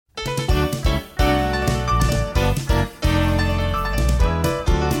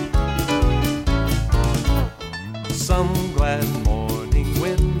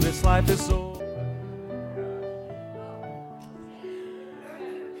life is so.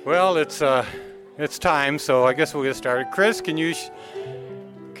 Well, it's time, so I guess we'll get started. Chris, can you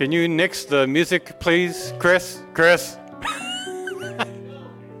nix the music, please? Chris.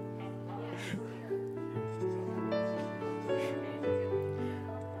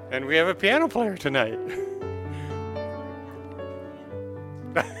 And we have a piano player tonight.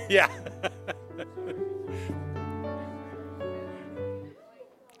 Yeah.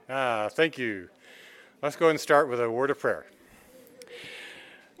 Thank you. Let's go ahead and start with a word of prayer.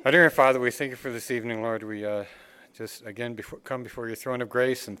 Our dear Father, we thank you for this evening, Lord. We just again come before your throne of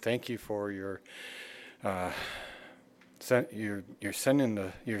grace and thank you for your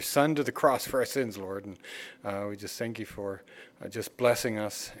sending your Son to the cross for our sins, Lord. And we just thank you for just blessing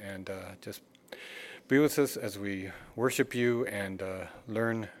us and just be with us as we worship you and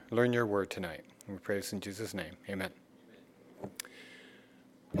learn your word tonight. And we pray this in Jesus' name. Amen.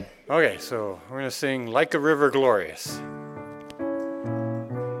 Okay, so we're going to sing Like a River Glorious.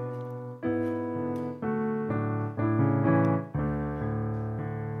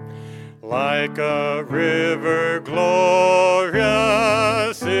 Like a river glorious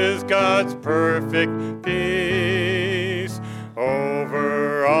is God's perfect peace,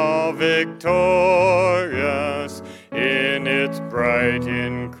 over all victorious in its bright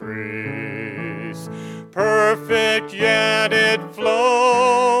increase. Perfect yet it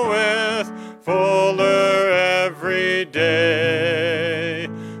floweth, fuller every day.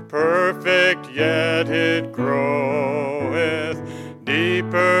 Perfect yet it groweth,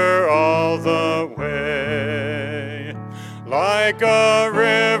 deeper all the way. Like a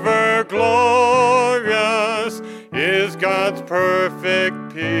river glorious is God's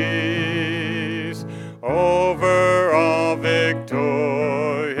perfect peace, over all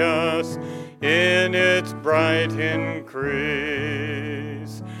victorious in its bright increase.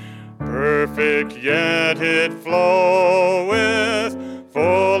 Perfect yet it floweth,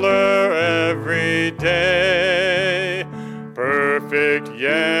 fuller every day. Perfect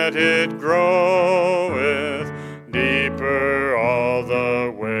yet it groweth, deeper all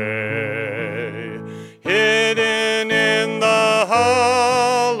the way. Hidden in the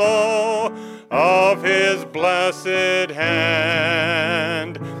hollow of his blessed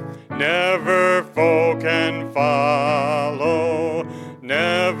hand, never foe can follow,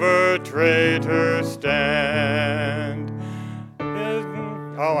 never traitor stand.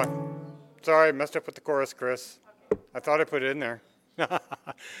 I'm sorry, I messed up with the chorus, Chris. I thought I put it in there.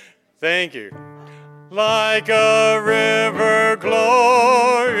 Thank you. Like a river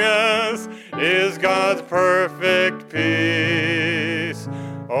glorious is God's perfect peace,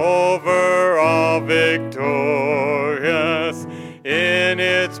 over all victorious in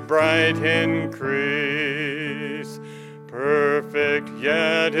its bright increase. Perfect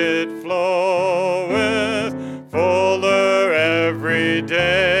yet it floweth, fuller every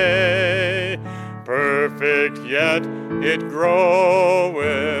day. Perfect yet it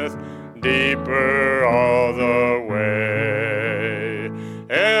groweth, deeper all the way.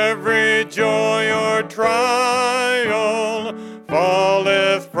 Every joy or trial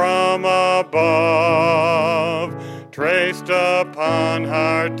falleth from above, traced upon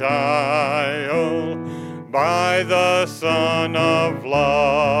our dial by the Son of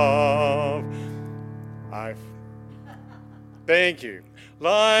Love. Thank you.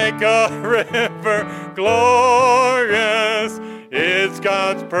 Like a river glorious is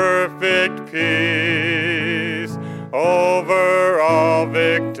God's perfect peace, over all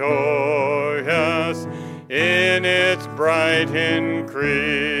victorious in its bright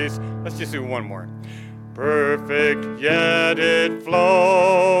increase. Let's just do one more. Perfect yet it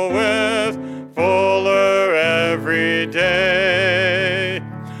floweth, fuller every day.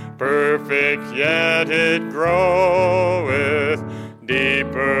 Perfect yet it groweth,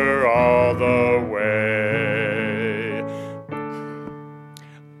 deeper all the way.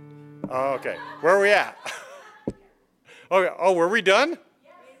 Okay, where are we at? Oh, were we done?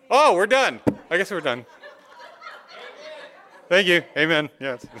 Oh, we're done. I guess we're done. Thank you. Amen.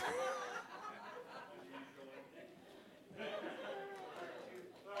 Yes.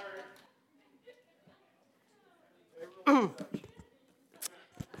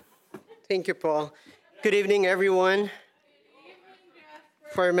 Thank you, Paul. Good evening, everyone.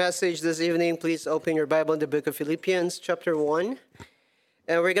 For our message this evening, please open your Bible in the book of Philippians, chapter 1.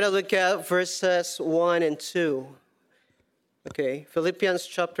 And we're going to look at verses 1 and 2. Okay, Philippians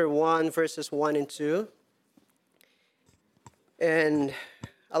chapter 1, verses 1 and 2. And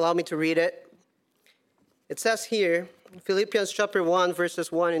allow me to read it. It says here, Philippians chapter 1,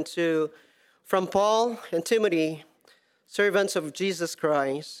 verses 1 and 2, from Paul and Timothy, servants of Jesus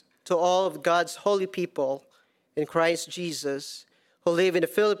Christ, to all of God's holy people in Christ Jesus who live in the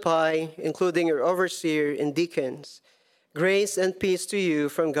Philippi, including your overseer and deacons. Grace and peace to you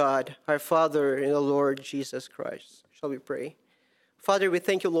from God, our Father, and the Lord Jesus Christ. Shall we pray? Father, we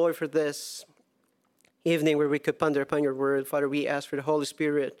thank you, Lord, for this evening where we could ponder upon your word. Father, we ask for the Holy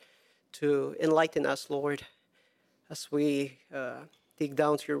Spirit to enlighten us, Lord. As we dig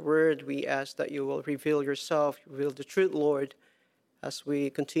down to your word, we ask that you will reveal yourself, reveal the truth, Lord, as we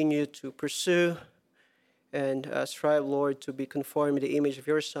continue to pursue and strive, Lord, to be conformed to the image of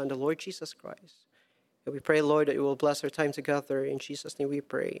your Son, the Lord Jesus Christ. And we pray, Lord, that you will bless our time together. In Jesus' name we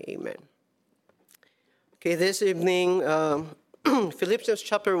pray. Amen. Okay, this evening, Philippians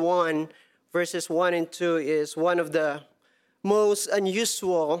chapter 1, verses 1 and 2 is one of the most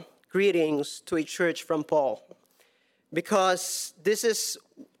unusual greetings to a church from Paul, because this is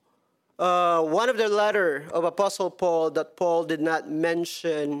one of the letter of Apostle Paul that Paul did not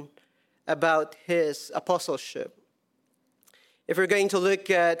mention about his apostleship. If we're going to look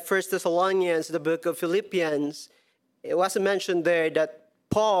at 1 Thessalonians, the book of Philippians, it wasn't mentioned there that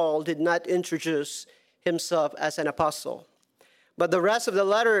Paul did not introduce himself as an apostle. But the rest of the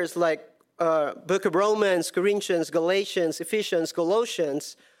letters, like book of Romans, Corinthians, Galatians, Ephesians,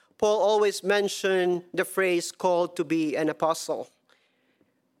 Colossians, Paul always mentioned the phrase called to be an apostle.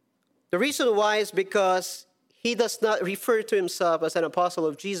 The reason why is because he does not refer to himself as an apostle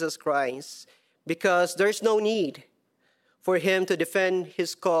of Jesus Christ, because there's no need for him to defend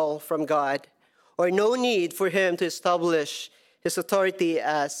his call from God, or no need for him to establish his authority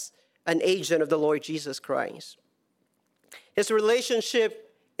as an agent of the Lord Jesus Christ. His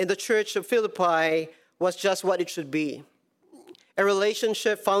relationship in the church of Philippi was just what it should be. A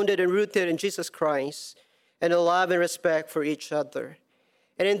relationship founded and rooted in Jesus Christ and a love and respect for each other.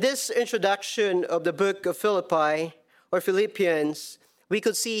 And in this introduction of the book of Philippi, or Philippians, we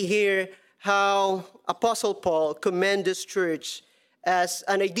could see here how Apostle Paul commended this church as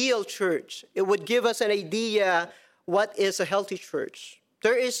an ideal church. It would give us an idea what is a healthy church.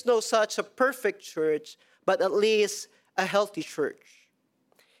 There is no such a perfect church, but at least a healthy church.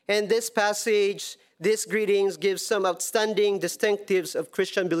 And this passage, these greetings give some outstanding distinctives of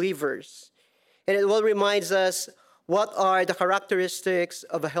Christian believers. And it will remind us what are the characteristics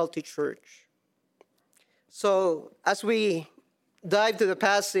of a healthy church. So as we dive to the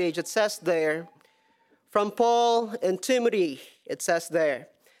passage, it says there, from Paul and Timothy, it says there.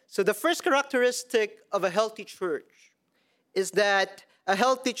 So the first characteristic of a healthy church is that a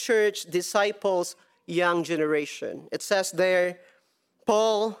healthy church disciples young generation. It says there,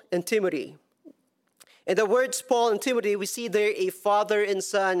 Paul and Timothy. In the words Paul and Timothy, we see there a father and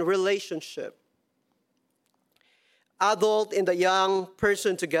son relationship. Adult and the young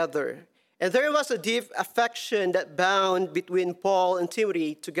person together. And there was a deep affection that bound between Paul and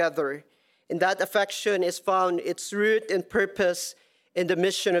Timothy together. And that affection is found its root and purpose in the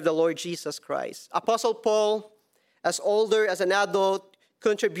mission of the Lord Jesus Christ. Apostle Paul, as older, as an adult,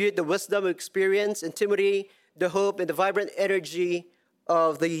 contribute the wisdom and experience, and Timothy, the hope and the vibrant energy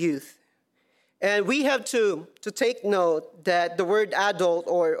of the youth. And we have to take note that the word adult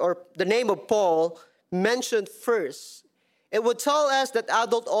or the name of Paul mentioned first. It would tell us that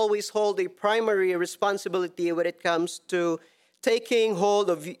adults always hold a primary responsibility when it comes to taking hold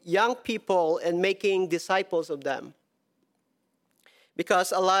of young people and making disciples of them.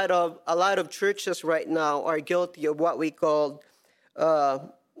 Because a lot of churches right now are guilty of what we call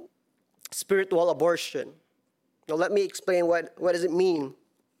spiritual abortion. Now let me explain what does it mean.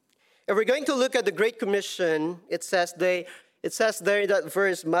 If we're going to look at the Great Commission, it says there in that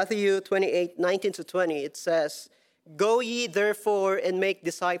verse, Matthew 28:19-20, it says, "Go ye therefore and make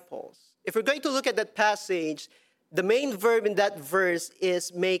disciples." If we're going to look at that passage, the main verb in that verse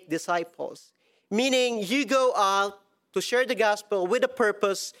is make disciples, meaning you go out to share the gospel with a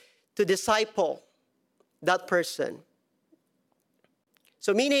purpose to disciple that person.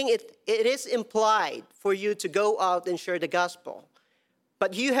 So meaning it is implied for you to go out and share the gospel.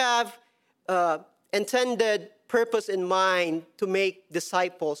 But you have intended purpose in mind to make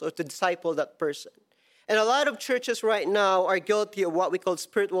disciples or to disciple that person. And a lot of churches right now are guilty of what we call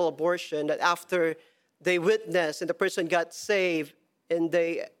spiritual abortion, that after they witness and the person got saved and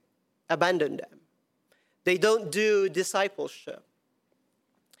they abandon them. They don't do discipleship.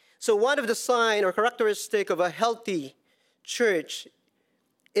 So one of the sign or characteristic of a healthy church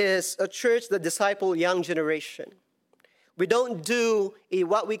is a church that disciple young generation. We don't do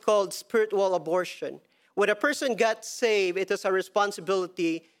what we call spiritual abortion. When a person gets saved, it is a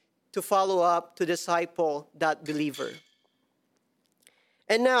responsibility to follow up, to disciple that believer.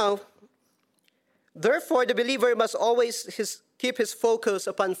 And now, therefore, the believer must always keep his focus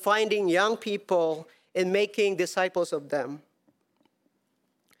upon finding young people and making disciples of them.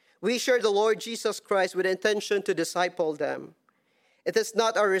 We share the Lord Jesus Christ with the intention to disciple them. It is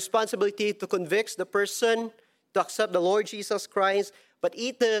not our responsibility to convince the person to accept the Lord Jesus Christ, but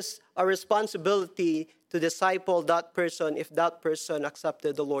it is our responsibility to disciple that person if that person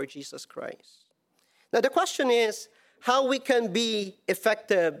accepted the Lord Jesus Christ. Now the question is, how we can be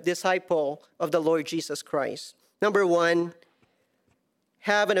effective disciple of the Lord Jesus Christ. Number one,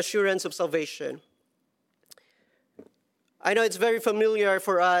 have an assurance of salvation. I know it's very familiar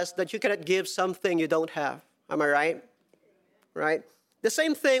for us that you cannot give something you don't have. Am I right? Right? The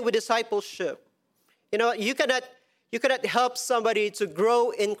same thing with discipleship. You know, you cannot help somebody to grow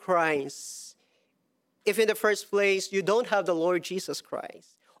in Christ if in the first place you don't have the Lord Jesus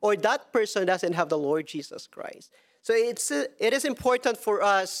Christ, or that person doesn't have the Lord Jesus Christ. So it is important for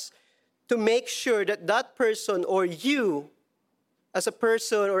us to make sure that that person or you as a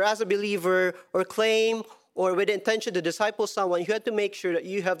person or as a believer or claim or with the intention to disciple someone, you have to make sure that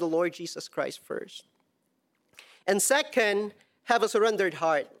you have the Lord Jesus Christ first. And second, have a surrendered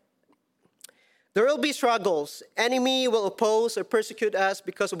heart. There will be struggles. Enemy will oppose or persecute us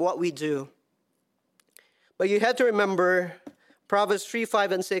because of what we do. But you have to remember, Proverbs 3,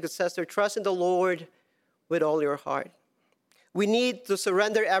 5, and 6, it says to trust in the Lord with all your heart. We need to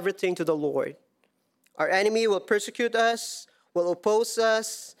surrender everything to the Lord. Our enemy will persecute us, will oppose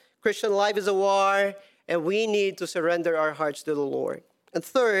us. Christian life is a war, and we need to surrender our hearts to the Lord. And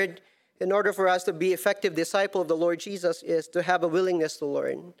third, in order for us to be effective disciple of the Lord Jesus, is to have a willingness to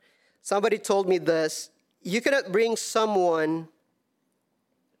learn. Somebody told me this: you cannot bring someone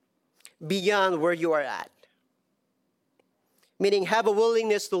beyond where you are at. Meaning, have a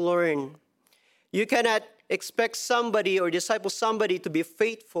willingness to learn. You cannot expect somebody or disciple somebody to be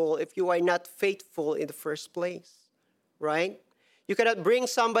faithful if you are not faithful in the first place, right? You cannot bring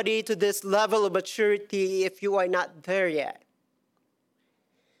somebody to this level of maturity if you are not there yet.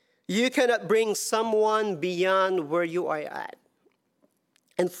 You cannot bring someone beyond where you are at.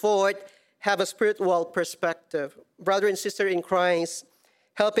 And fourth, have a spiritual perspective. Brother and sister in Christ,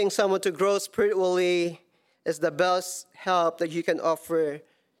 helping someone to grow spiritually is the best help that you can offer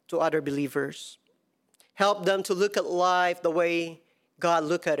to other believers. Help them to look at life the way God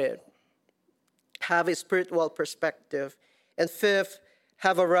look at it. Have a spiritual perspective. And fifth,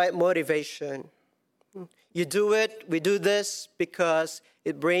 have a right motivation. You do it, we do this because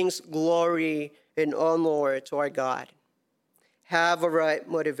it brings glory and honor to our God. Have a right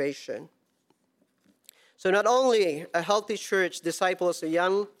motivation. So not only a healthy church disciples a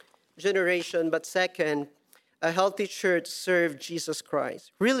young generation, but second, a healthy church serves Jesus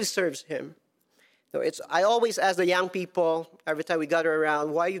Christ, really serves him. So I always ask the young people every time we gather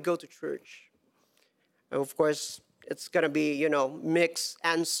around, why you go to church? And of course, it's going to be, mixed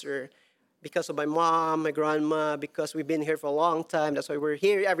answer. Because of my mom, my grandma, because we've been here for a long time. That's why we're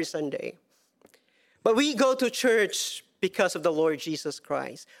here every Sunday. But we go to church because of the Lord Jesus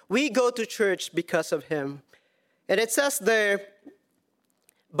Christ. We go to church because of him. And it says there,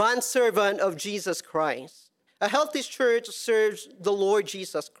 bondservant of Jesus Christ. A healthy church serves the Lord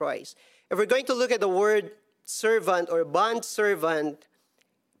Jesus Christ. If we're going to look at the word servant or bondservant,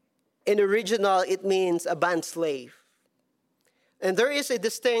 in the original, it means a bond slave. And there is a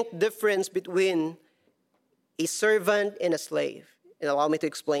distinct difference between a servant and a slave. And allow me to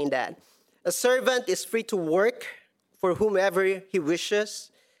explain that. A servant is free to work for whomever he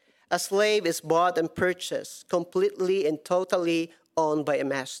wishes. A slave is bought and purchased, completely and totally owned by a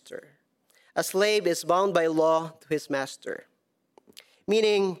master. A slave is bound by law to his master.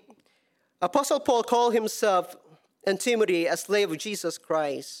 Meaning, Apostle Paul called himself and Timothy a slave of Jesus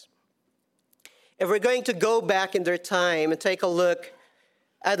Christ. If we're going to go back in their time and take a look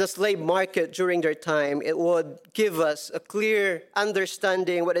at the slave market during their time, it would give us a clear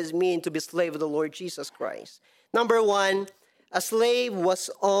understanding what it means to be slave of the Lord Jesus Christ. Number one, a slave was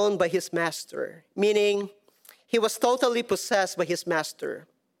owned by his master, meaning he was totally possessed by his master.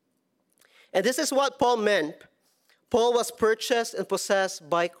 And this is what Paul meant. Paul was purchased and possessed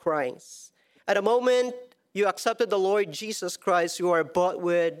by Christ. At the moment you accepted the Lord Jesus Christ, you are bought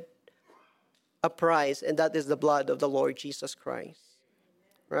with a price, and that is the blood of the Lord Jesus Christ.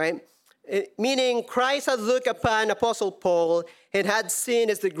 Right? Meaning Christ had looked upon Apostle Paul and had seen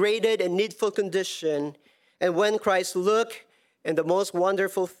his degraded and needful condition. And when Christ looked, and the most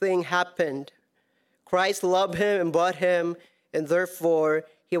wonderful thing happened. Christ loved him and bought him, and therefore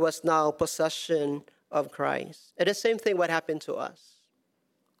he was now possession of Christ. And the same thing what happened to us.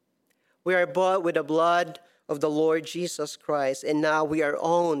 We are bought with the blood of the Lord Jesus Christ, and now we are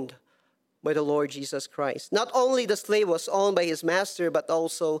owned by the Lord Jesus Christ. Not only the slave was owned by his master, but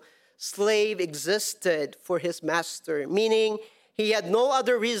also slave existed for his master, meaning he had no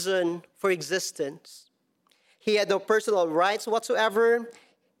other reason for existence. He had no personal rights whatsoever.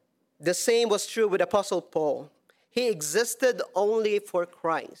 The same was true with Apostle Paul. He existed only for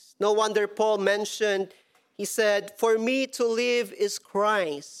Christ. No wonder Paul mentioned, he said, "For me to live is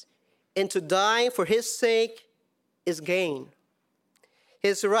Christ, and to die for his sake is gain."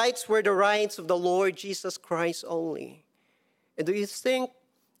 His rights were the rights of the Lord Jesus Christ only. And do you think,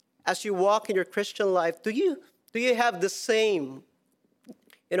 as you walk in your Christian life, do you have the same,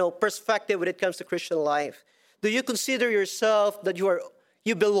 perspective when it comes to Christian life? Do you consider yourself that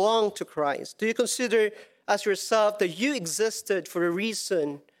you belong to Christ? Do you consider as yourself that you existed for a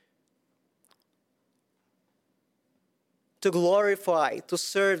reason to glorify, to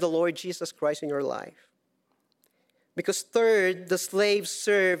serve the Lord Jesus Christ in your life? Because third, the slave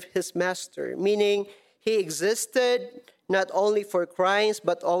served his master, meaning he existed not only for Christ,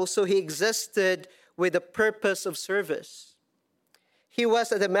 but also he existed with the purpose of service. He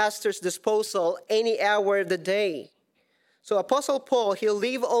was at the master's disposal any hour of the day. So Apostle Paul, he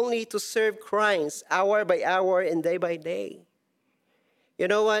lived only to serve Christ hour by hour and day by day. You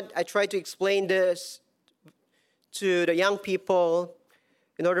know what? I try to explain this to the young people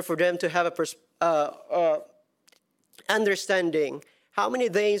in order for them to have a understanding. How many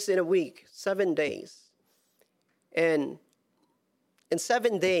days in a week? 7 days. And in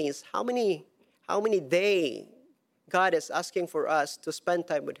 7 days, how many days God is asking for us to spend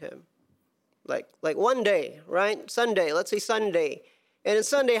time with him? Like one day, right? Sunday, let's say Sunday. And on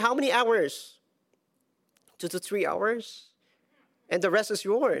Sunday, how many hours? 2 to 3 hours. And the rest is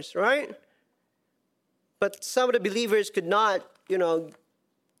yours, right? But some of the believers could not,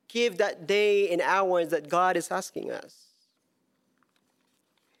 give that day in hours that God is asking us.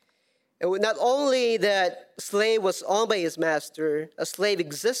 And not only that slave was owned by his master, a slave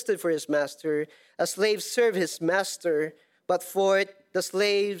existed for his master, a slave served his master, but fourth, the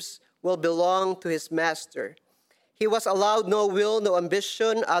slaves will belong to his master. He was allowed no will, no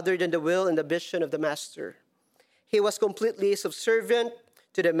ambition other than the will and ambition of the master. He was completely subservient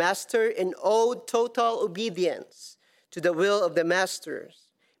to the master and owed total obedience to the will of the masters.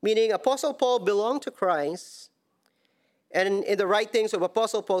 Meaning Apostle Paul belonged to Christ. And in the writings of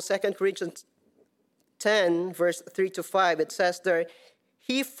Apostle Paul, 2 Corinthians 10, verse 3 to 5, it says there,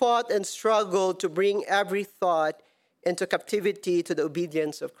 he fought and struggled to bring every thought into captivity to the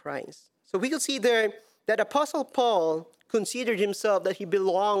obedience of Christ. So we can see there that Apostle Paul considered himself that he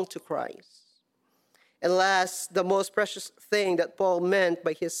belonged to Christ. And last, the most precious thing that Paul meant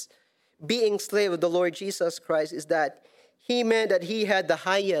by his being slave of the Lord Jesus Christ is that he meant that he had the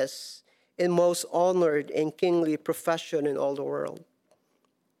highest and most honored and kingly profession in all the world.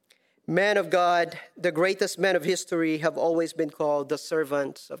 Men of God, the greatest men of history, have always been called the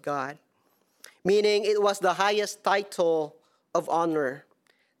servants of God, meaning it was the highest title of honor.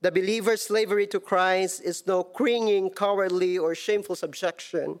 The believer's slavery to Christ is no cringing, cowardly, or shameful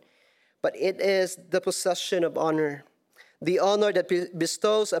subjection, but it is the possession of honor, the honor that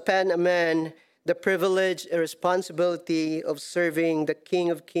bestows upon a man the privilege and responsibility of serving the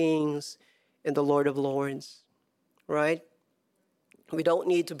King of Kings and the Lord of Lords, right? We don't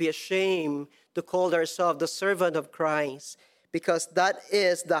need to be ashamed to call ourselves the servant of Christ, because that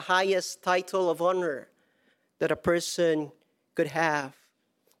is the highest title of honor that a person could have,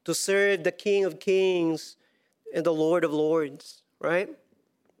 to serve the King of Kings and the Lord of Lords, right?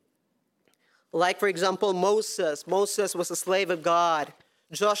 Like, for example, Moses. Moses was a slave of God.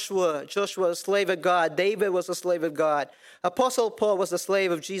 Joshua was a slave of God. David was a slave of God. Apostle Paul was a slave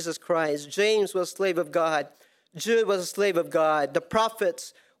of Jesus Christ. James was a slave of God. Jude was a slave of God. The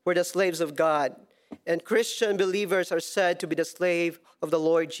prophets were the slaves of God. And Christian believers are said to be the slave of the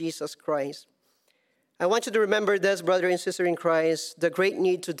Lord Jesus Christ. I want you to remember this, brother and sister in Christ. The great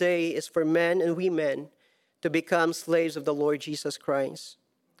need today is for men and women to become slaves of the Lord Jesus Christ.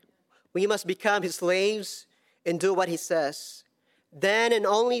 We must become his slaves and do what he says. Then and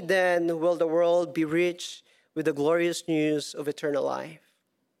only then will the world be rich with the glorious news of eternal life.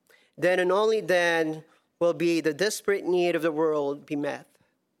 Then and only then will be the desperate need of the world be met.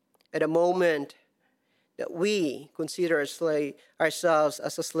 At a moment that we consider ourselves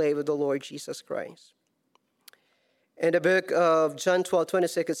as a slave of the Lord Jesus Christ. In the book of John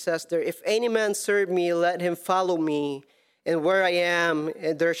 12:26, it says there, if any man serve me, let him follow me, and where I am,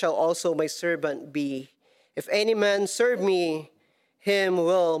 and there shall also my servant be. If any man serve me, him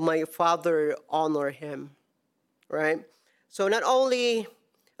will my Father honor him. Right? So not only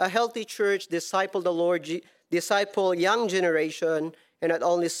a healthy church disciple the Lord, disciple young generation, and not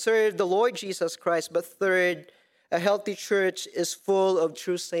only serve the Lord Jesus Christ, but third, a healthy church is full of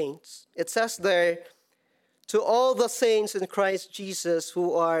true saints. It says there, to all the saints in Christ Jesus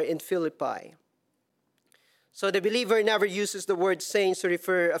who are in Philippi. So the believer never uses the word saints to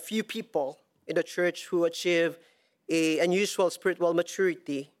refer a few people in the church who achieve an unusual spiritual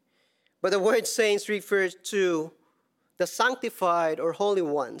maturity. But the word saints refers to the sanctified or holy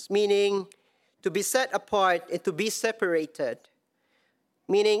ones, meaning to be set apart and to be separated.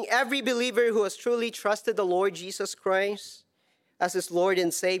 Meaning every believer who has truly trusted the Lord Jesus Christ as his Lord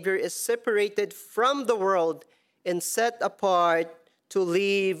and Savior is separated from the world and set apart to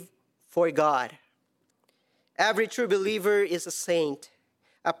live for God. Every true believer is a saint,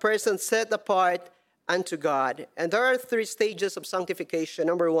 a person set apart unto God. And there are 3 stages of sanctification.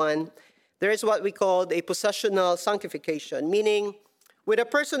 Number 1, there is what we call a possessional sanctification, meaning when a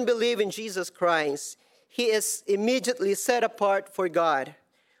person believes in Jesus Christ, he is immediately set apart for God,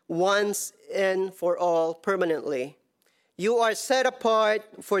 once and for all, permanently. You are set apart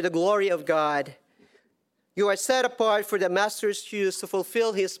for the glory of God. You are set apart for the Master's use to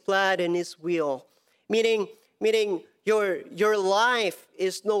fulfill his plan and his will. Meaning your life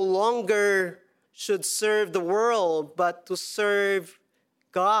is no longer should serve the world, but to serve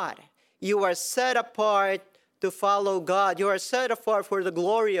God. You are set apart to follow God. You are set apart for the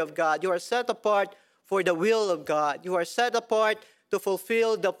glory of God. You are set apart for the will of God. You are set apart to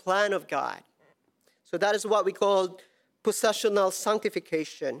fulfill the plan of God. So that is what we call possessional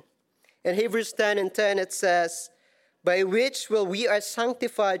sanctification. In Hebrews 10:10 it says, by which will we are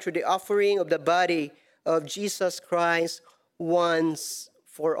sanctified through the offering of the body of Jesus Christ once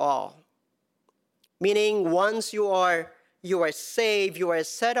for all. Meaning once you are saved, you are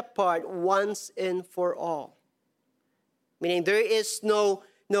set apart once and for all. Meaning there is no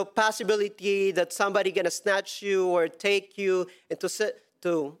possibility that somebody gonna snatch you or take you and to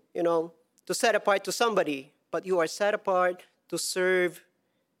set apart to somebody, but you are set apart to serve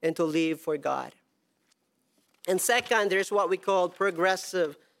and to live for God. And second, there's what we call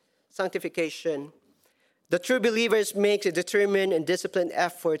progressive sanctification. The true believers make a determined and disciplined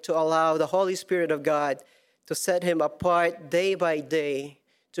effort to allow the Holy Spirit of God to set him apart day by day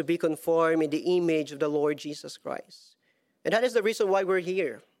to be conformed in the image of the Lord Jesus Christ. And that is the reason why we're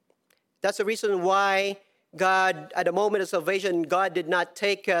here. That's the reason why God, at the moment of salvation, God did not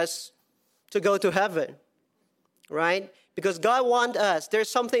take us to go to heaven, right? Because God wants us, there's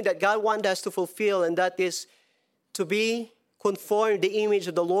something that God wants us to fulfill, and that is to be conformed to the image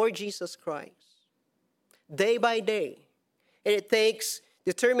of the Lord Jesus Christ, day by day. And it takes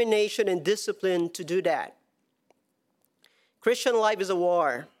determination and discipline to do that. Christian life is a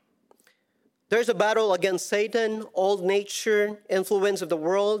war. There's a battle against Satan, old nature, influence of the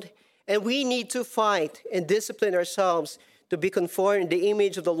world, and we need to fight and discipline ourselves to be conformed to the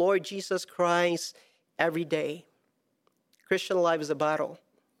image of the Lord Jesus Christ every day. Christian life is a battle.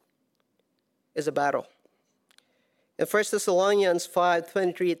 Is a battle. In 1 Thessalonians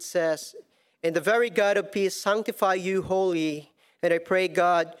 5:23 it says, and the very God of peace sanctify you wholly, and I pray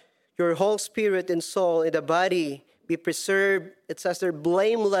God, your whole spirit and soul and the body be preserved, it says there,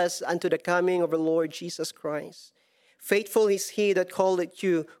 blameless unto the coming of our Lord Jesus Christ. Faithful is he that called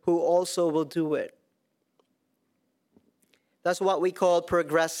you, who also will do it. That's what we call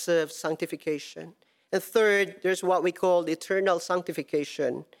progressive sanctification. And third, there's what we call eternal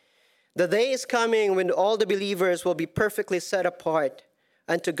sanctification. The day is coming when all the believers will be perfectly set apart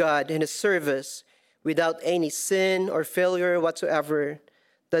unto God in his service without any sin or failure whatsoever.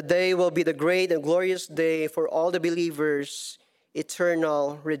 The day will be the great and glorious day for all the believers,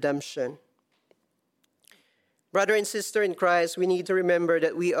 eternal redemption. Brother and sister in Christ, we need to remember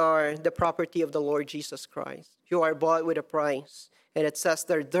that we are the property of the Lord Jesus Christ. You are bought with a price. And it says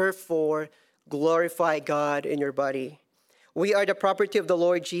there, therefore, glorify God in your body. We are the property of the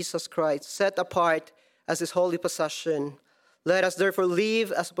Lord Jesus Christ, set apart as his holy possession. Let us therefore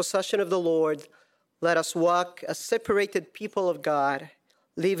live as a possession of the Lord. Let us walk as separated people of God,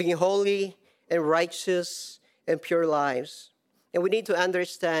 living holy and righteous and pure lives. And we need to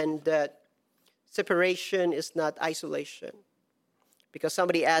understand that separation is not isolation. Because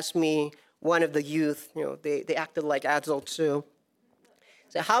somebody asked me, one of the youth, they acted like adults too.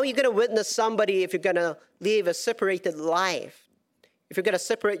 So how are you going to witness somebody if you're going to live a separated life? If you're going to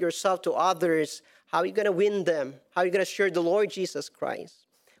separate yourself to others, how are you going to win them? How are you going to share the Lord Jesus Christ?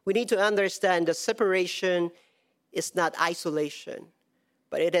 We need to understand that separation is not isolation,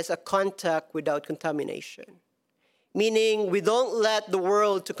 but it is a contact without contamination. Meaning we don't let the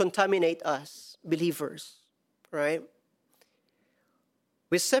world to contaminate us, believers, right?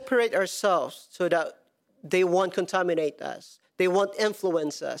 We separate ourselves so that they won't contaminate us. They won't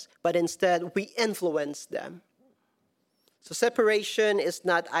influence us, but instead we influence them. So separation is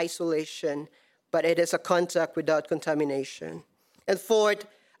not isolation, but it is a contact without contamination. And fourth,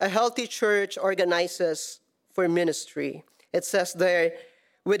 a healthy church organizes for ministry. It says there,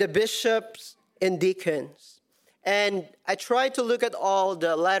 with the bishops and deacons. And I tried to look at all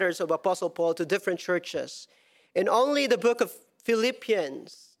the letters of Apostle Paul to different churches. And only the book of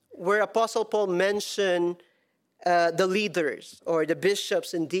Philippians, where Apostle Paul mentioned the leaders or the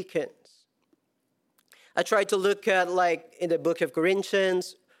bishops and deacons. I tried to look at like in the book of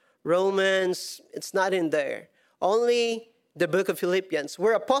Corinthians, Romans, it's not in there. Only the book of Philippians,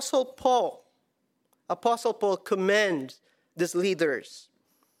 where Apostle Paul commends these leaders.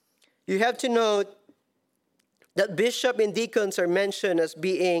 You have to note that bishop and deacons are mentioned as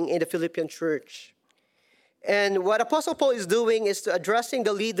being in the Philippian church. And what Apostle Paul is doing is to addressing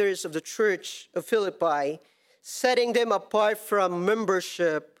the leaders of the church of Philippi, setting them apart from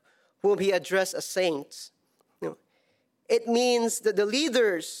membership whom he addressed as saints. It means that the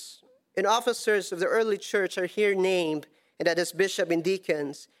leaders and officers of the early church are here named, and that is bishop and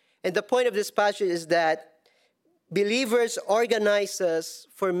deacons. And the point of this passage is that believers organize us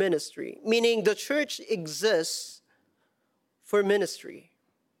for ministry, meaning the church exists for ministry.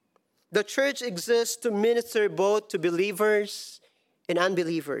 The church exists to minister both to believers and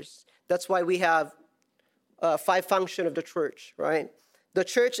unbelievers. That's why we have 5 functions of the church, right? The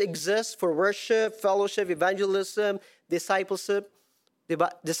church exists for worship, fellowship, evangelism, discipleship,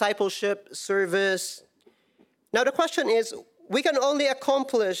 service. Now the question is, we can only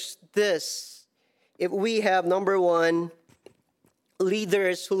accomplish this if we have, number one,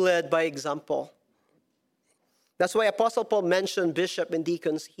 leaders who led by example. That's why Apostle Paul mentioned bishop and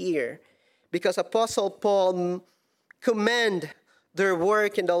deacons here, because Apostle Paul commended their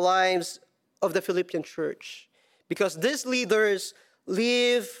work in the lives of the Philippian church, because these leaders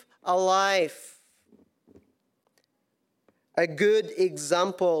live a life, a good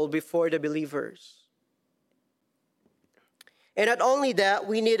example before the believers. And not only that,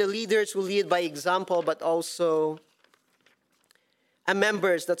 we need leaders who lead by example, but also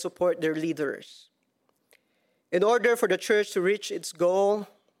members that support their leaders. In order for the church to reach its goal,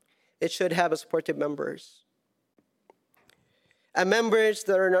 it should have supportive members. And members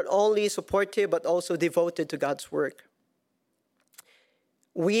that are not only supportive, but also devoted to God's work.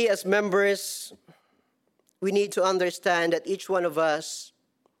 We as members, we need to understand that each one of us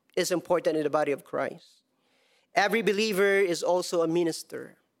is important in the body of Christ. Every believer is also a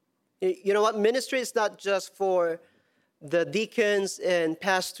minister. You know what? Ministry is not just for the deacons and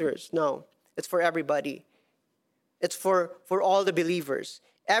pastors. No, it's for everybody. It's for all the believers.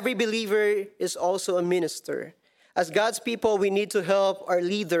 Every believer is also a minister. As God's people, we need to help our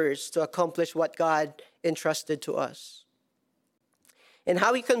leaders to accomplish what God entrusted to us. And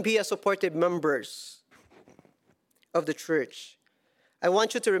how we can be a supportive members of the church. I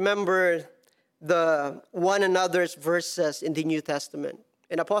want you to remember the one another's verses in the New Testament.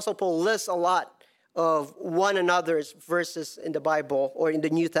 And Apostle Paul lists a lot of one another's verses in the Bible or in the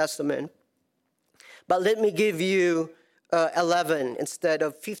New Testament. But let me give you 11 instead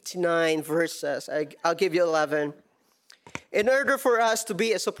of 59 verses. I'll give you 11. In order for us to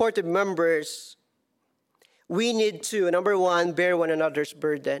be a supportive members, we need to, number one, bear one another's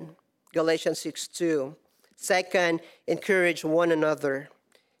burden. Galatians 6:2. Second, encourage one another.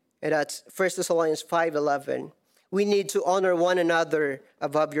 And that's 1 Thessalonians 5:11. We need to honor one another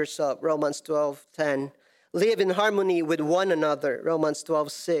above yourself. Romans 12:10. Live in harmony with one another. Romans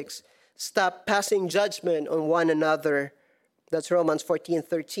 12:6. Stop passing judgment on one another. That's Romans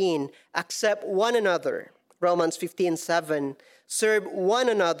 14:13. Accept one another. Romans 15:7. Serve one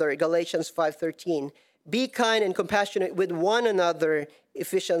another. Galatians 5:13. Be kind and compassionate with one another.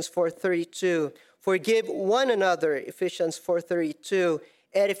 Ephesians 4:32. Forgive one another. Ephesians 4:32.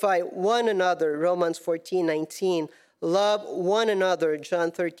 Edify one another. Romans 14:19. Love one another. John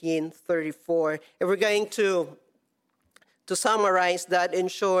 13:34. If we're going to summarize that in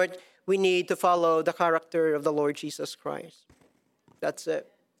short, we need to follow the character of the Lord Jesus Christ. That's it.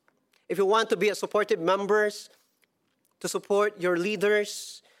 If you want to be a supportive members, to support your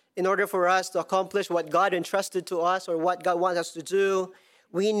leaders, in order for us to accomplish what God entrusted to us or what God wants us to do,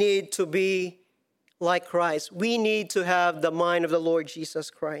 we need to be like Christ. We need to have the mind of the Lord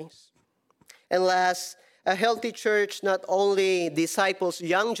Jesus Christ. And last, a healthy church not only disciples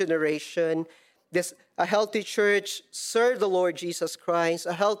young generation, a healthy church serves the Lord Jesus Christ.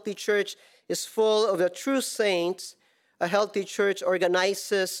 A healthy church is full of the true saints. A healthy church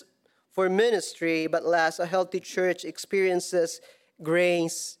organizes for ministry, but last, a healthy church experiences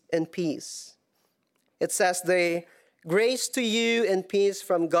grace and peace. It says there, Grace to you and peace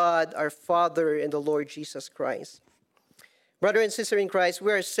from God our Father and the Lord Jesus Christ. Brother and sister in Christ,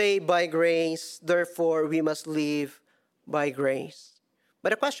 we are saved by grace, therefore we must live by grace. But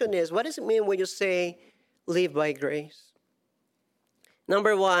the question is, what does it mean when you say live by grace?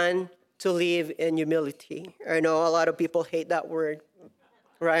 Number one, to live in humility. I know a lot of people hate that word,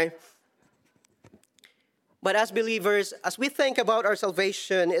 right? But as believers, as we think about our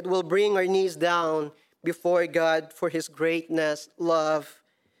salvation, it will bring our knees down before God for His greatness, love,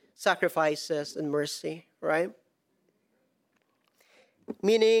 sacrifices, and mercy, right?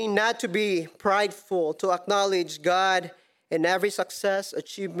 Meaning not to be prideful, to acknowledge God in every success,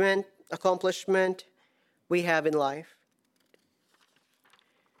 achievement, accomplishment we have in life.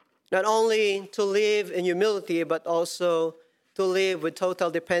 Not only to live in humility, but also to live with total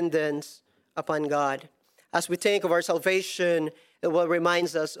dependence upon God. As we think of our salvation, it will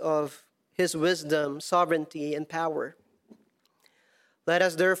remind us of His wisdom, sovereignty, and power. Let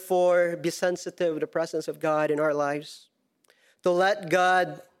us therefore be sensitive to the presence of God in our lives, to let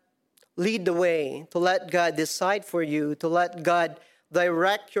God lead the way, to let God decide for you, to let God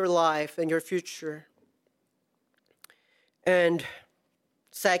direct your life and your future. And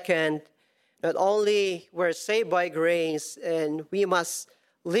second, not only we're saved by grace and we must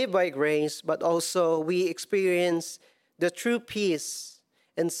live by grace, but also we experience the true peace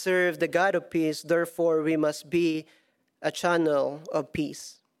and serve the God of peace. Therefore, we must be a channel of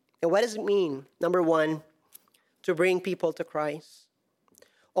peace. And what does it mean? Number one, to bring people to Christ.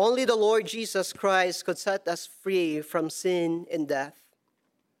 Only the Lord Jesus Christ could set us free from sin and death.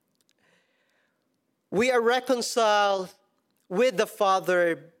 We are reconciled with the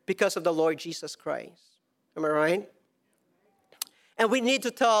Father because of the Lord Jesus Christ. Am I right? And we need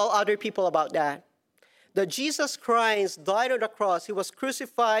to tell other people about that. That Jesus Christ died on the cross. He was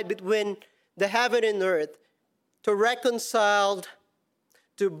crucified between the heaven and earth to reconcile,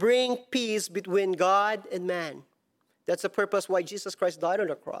 to bring peace between God and man. That's the purpose why Jesus Christ died on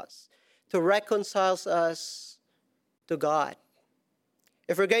the cross, to reconcile us to God.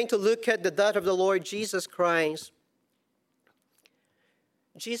 If we're going to look at the death of the Lord Jesus Christ,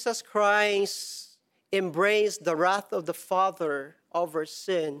 Jesus Christ embraced the wrath of the Father over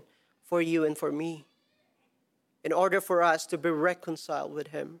sin for you and for me, in order for us to be reconciled with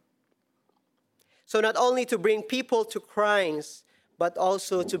Him. So not only to bring people to Christ, but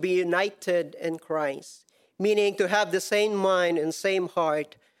also to be united in Christ, meaning to have the same mind and same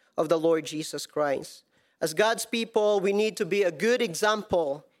heart of the Lord Jesus Christ. As God's people, we need to be a good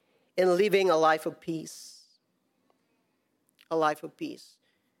example in living a life of peace. A life of peace.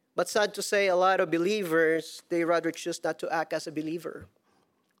 But sad to say, a lot of believers, they rather choose not to act as a believer.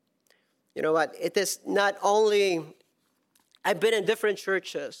 You know what? It is not only, I've been in different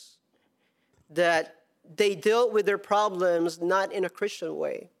churches that they deal with their problems not in a Christian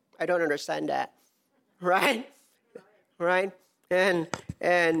way. I don't understand that. Right? Right? And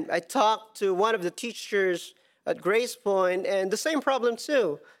I talked to one of the teachers at Grace Point, and the same problem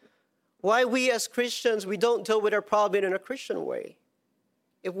too. Why we as Christians, we don't deal with our problem in a Christian way.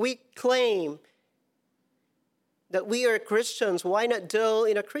 If we claim that we are Christians, why not deal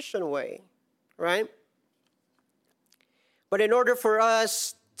in a Christian way, right? But in order for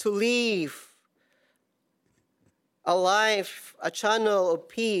us to live a life, a channel of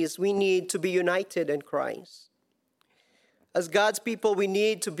peace, we need to be united in Christ. As God's people, we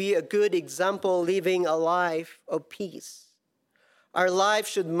need to be a good example living a life of peace. Our life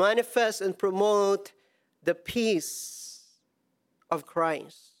should manifest and promote the peace of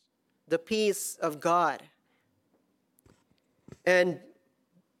Christ, the peace of God. And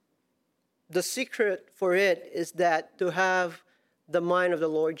the secret for it is that to have the mind of the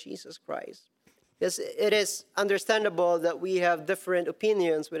Lord Jesus Christ. Yes, it is understandable that we have different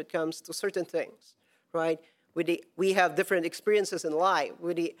opinions when it comes to certain things, right? We have different experiences in life.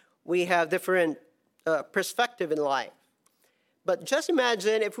 We have different perspective in life. But just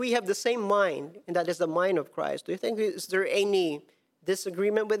imagine if we have the same mind, and that is the mind of Christ. Do you think, is there any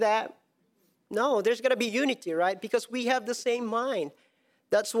disagreement with that? No, there's going to be unity, right? Because we have the same mind.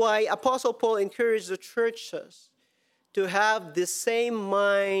 That's why Apostle Paul encouraged the churches to have the same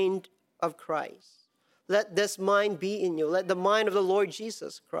mind of Christ. Let this mind be in you. Let the mind of the Lord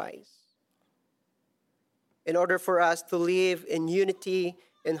Jesus Christ. In order for us to live in unity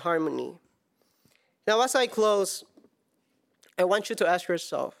and harmony. Now, as I close, I want you to ask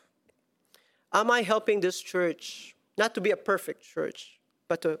yourself, am I helping this church not to be a perfect church,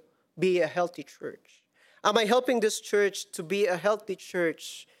 but to be a healthy church? Am I helping this church to be a healthy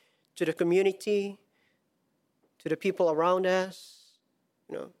church to the community, to the people around us,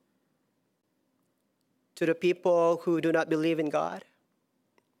 to the people who do not believe in God?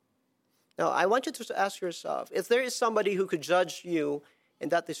 Now, I want you to ask yourself, if there is somebody who could judge you, and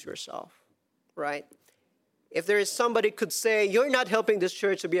that is yourself, right? If there is somebody who could say, you're not helping this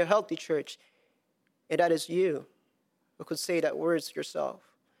church to be a healthy church, and that is you who could say that words yourself.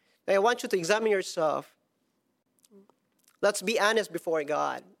 Now, I want you to examine yourself. Let's be honest before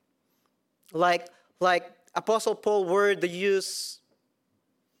God. Like Apostle Paul word, they use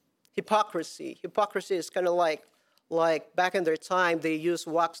hypocrisy. Hypocrisy is kind of like back in their time, they used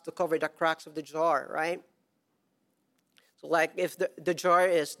wax to cover the cracks of the jar, right? So like if the jar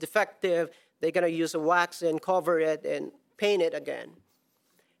is defective, they're going to use a wax and cover it and paint it again.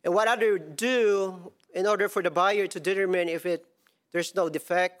 And what other do in order for the buyer to determine if there's no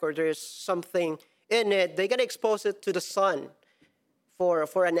defect or there's something in it, they're going to expose it to the sun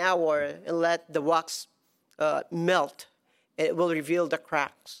for an hour and let the wax melt. And it will reveal the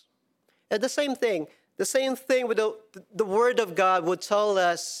cracks. And the same thing with the Word of God would tell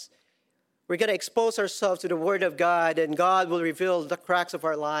us we're going to expose ourselves to the Word of God and God will reveal the cracks of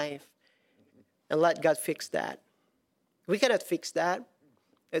our life and let God fix that. We cannot fix that.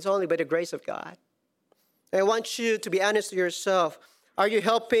 It's only by the grace of God. And I want you to be honest with yourself. Are you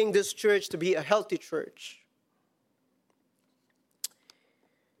helping this church to be a healthy church?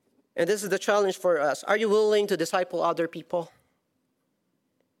 And this is the challenge for us. Are you willing to disciple other people?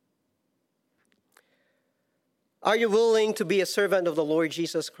 Are you willing to be a servant of the Lord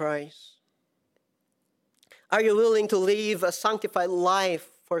Jesus Christ? Are you willing to live a sanctified life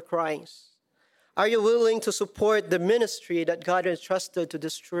for Christ? Are you willing to support the ministry that God has entrusted to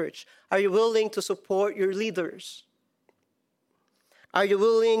this church? Are you willing to support your leaders? Are you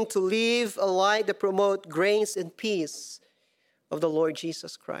willing to live a life that promotes grace and peace of the Lord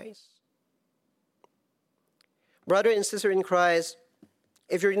Jesus Christ? Brother and sister in Christ,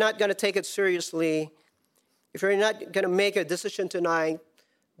 if you're not going to take it seriously, if you're not going to make a decision tonight,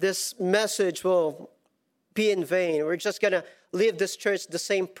 this message will be in vain. We're just going to leave this church the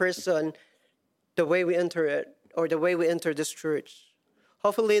same person the way we enter it or the way we enter this church.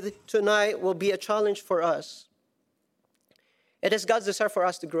 Hopefully tonight will be a challenge for us. It is God's desire for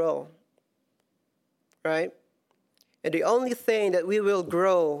us to grow, right? And the only thing that we will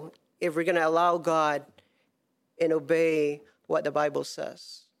grow if we're going to allow God and obey what the Bible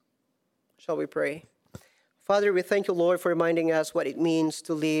says. Shall we pray? Father, we thank you, Lord, for reminding us what it means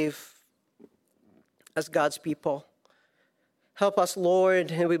to live as God's people. Help us, Lord,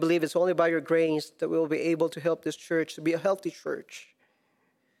 and we believe it's only by your grace that we will be able to help this church to be a healthy church.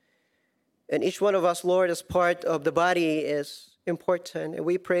 And each one of us, Lord, as part of the body is important. And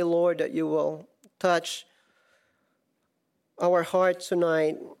we pray, Lord, that you will touch our hearts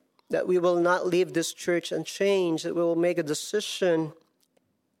tonight, that we will not leave this church unchanged, that we will make a decision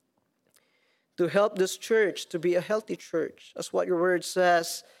to help this church to be a healthy church. That's what your word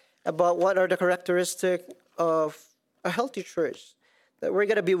says about what are the characteristics of a healthy church. That we're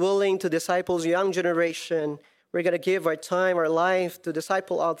going to be willing to disciple the young generation. We're going to give our time, our life to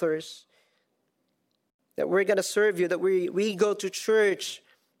disciple others. That we're going to serve you, that we go to church,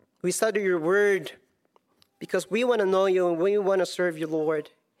 we study your word because we want to know you and we want to serve you,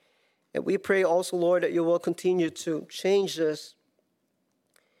 Lord. And we pray also, Lord, that you will continue to change us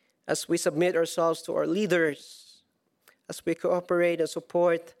as we submit ourselves to our leaders, as we cooperate and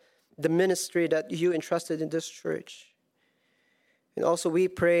support the ministry that you entrusted in this church. And also we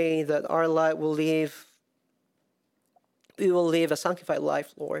pray that our life we will live a sanctified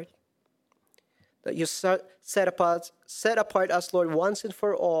life, Lord. That you set apart us, Lord, once and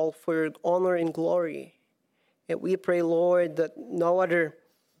for all for your honor and glory. And we pray, Lord, that no other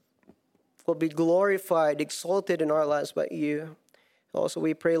will be glorified, exalted in our lives but you. Also,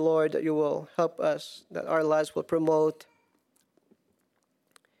 we pray, Lord, that you will help us, that our lives will promote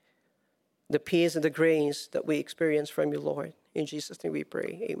the peace and the grace that we experience from you, Lord. In Jesus' name we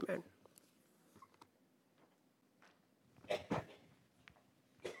pray. Amen.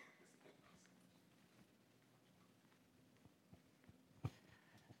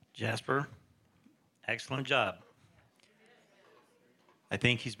 Jasper, excellent job. I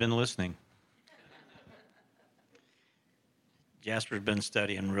think he's been listening. Jasper's been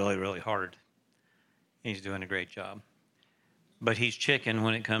studying really, really hard. He's doing a great job. But he's chicken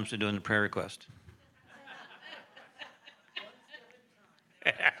when it comes to doing the prayer request.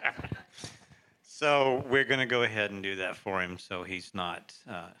 So we're going to go ahead and do that for him so he's not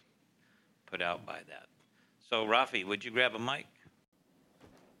put out by that. So Rafi, would you grab a mic?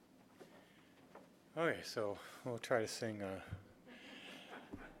 Okay, so we'll try to sing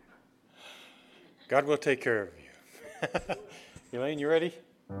God Will Take Care of You. Elaine, you ready?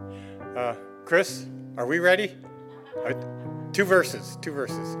 Chris? Are we ready? 2 verses.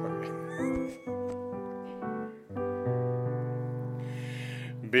 Okay.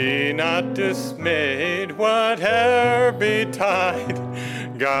 Be not dismayed, whate'er betide,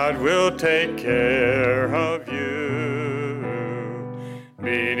 God will take care of you.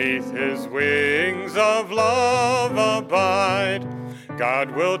 Beneath his wings of love abide,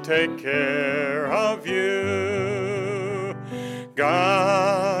 God will take care of you.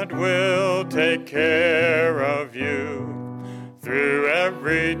 God will take care of you through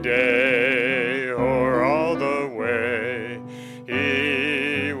every day or all the way.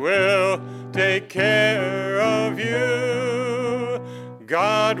 He will take care of you.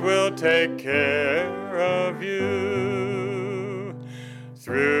 God will take care of you.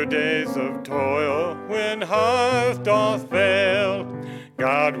 Through days of toil, when heart doth fail,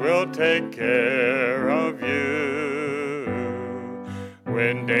 God will take care of you.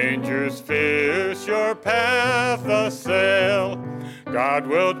 When dangers fierce your path assail, God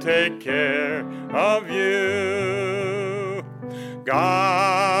will take care of you.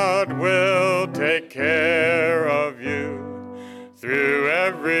 God will take care of you through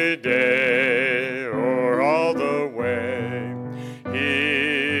every day or all the way.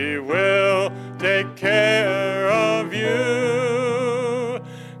 He will take care of you.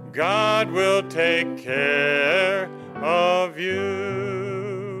 God will take care of you.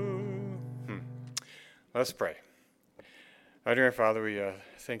 Let's pray. Our dear Father, we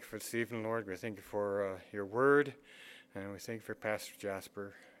thank you for this evening, Lord. We thank you for your word, and we thank you for Pastor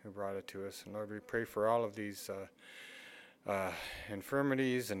Jasper who brought it to us. And Lord, we pray for all of these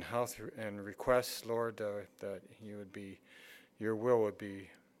infirmities and health and requests, Lord, that your will would be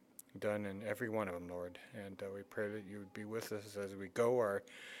done in every one of them, Lord. And we pray that you would be with us as we go our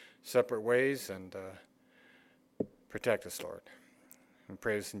separate ways and protect us, Lord. We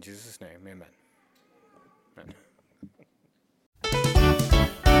pray this in Jesus' name. Amen. Amen.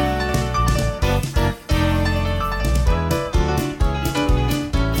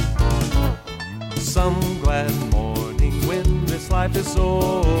 Some glad morning when this life is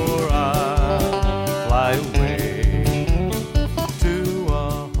o'er,